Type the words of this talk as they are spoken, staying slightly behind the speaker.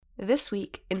This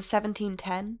week in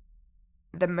 1710,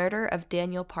 the murder of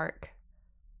Daniel Parke.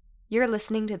 You're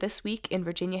listening to This Week in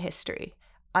Virginia History.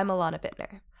 I'm Alana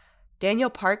Bittner.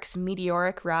 Daniel Parke's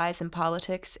meteoric rise in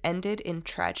politics ended in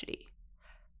tragedy.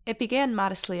 It began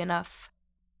modestly enough.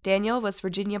 Daniel was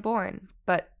Virginia-born,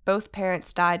 but both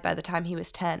parents died by the time he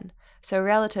was 10, so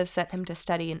relatives sent him to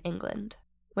study in England.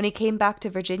 When he came back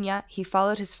to Virginia, he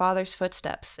followed his father's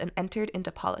footsteps and entered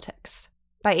into politics.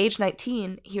 By age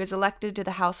 19, he was elected to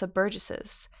the House of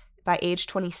Burgesses. By age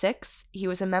 26, he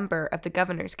was a member of the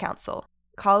Governor's Council.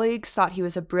 Colleagues thought he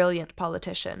was a brilliant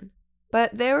politician.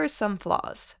 But there were some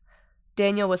flaws.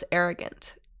 Daniel was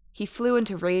arrogant. He flew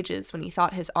into rages when he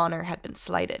thought his honor had been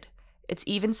slighted. It's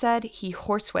even said he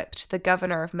horsewhipped the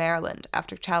governor of Maryland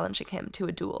after challenging him to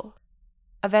a duel.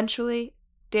 Eventually,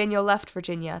 Daniel left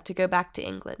Virginia to go back to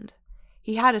England.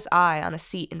 He had his eye on a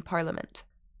seat in Parliament.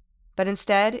 But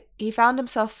instead, he found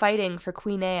himself fighting for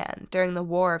Queen Anne during the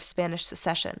War of Spanish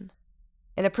Succession.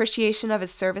 In appreciation of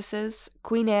his services,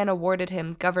 Queen Anne awarded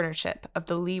him governorship of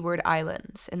the Leeward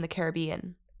Islands in the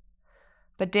Caribbean.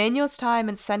 But Daniel's time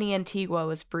in sunny Antigua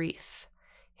was brief.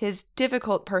 His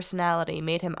difficult personality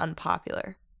made him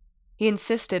unpopular. He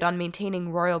insisted on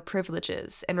maintaining royal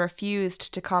privileges and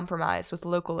refused to compromise with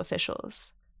local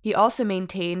officials. He also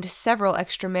maintained several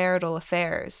extramarital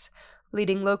affairs,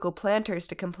 leading local planters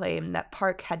to complain that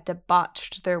Parke had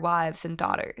debauched their wives and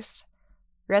daughters.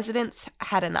 Residents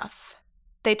had enough.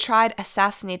 They tried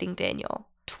assassinating Daniel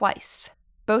twice.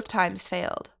 Both times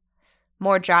failed.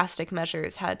 More drastic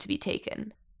measures had to be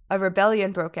taken. A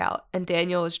rebellion broke out, and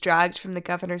Daniel was dragged from the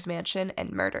governor's mansion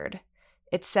and murdered.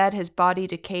 It's said his body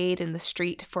decayed in the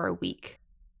street for a week.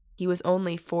 He was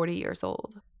only 40 years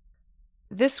old.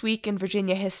 This Week in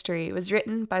Virginia History was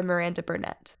written by Miranda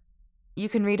Burnett. You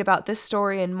can read about this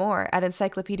story and more at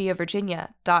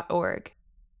encyclopediavirginia.org.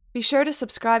 Be sure to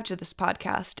subscribe to this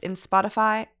podcast in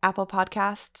Spotify, Apple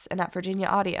Podcasts, and at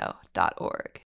virginiaaudio.org.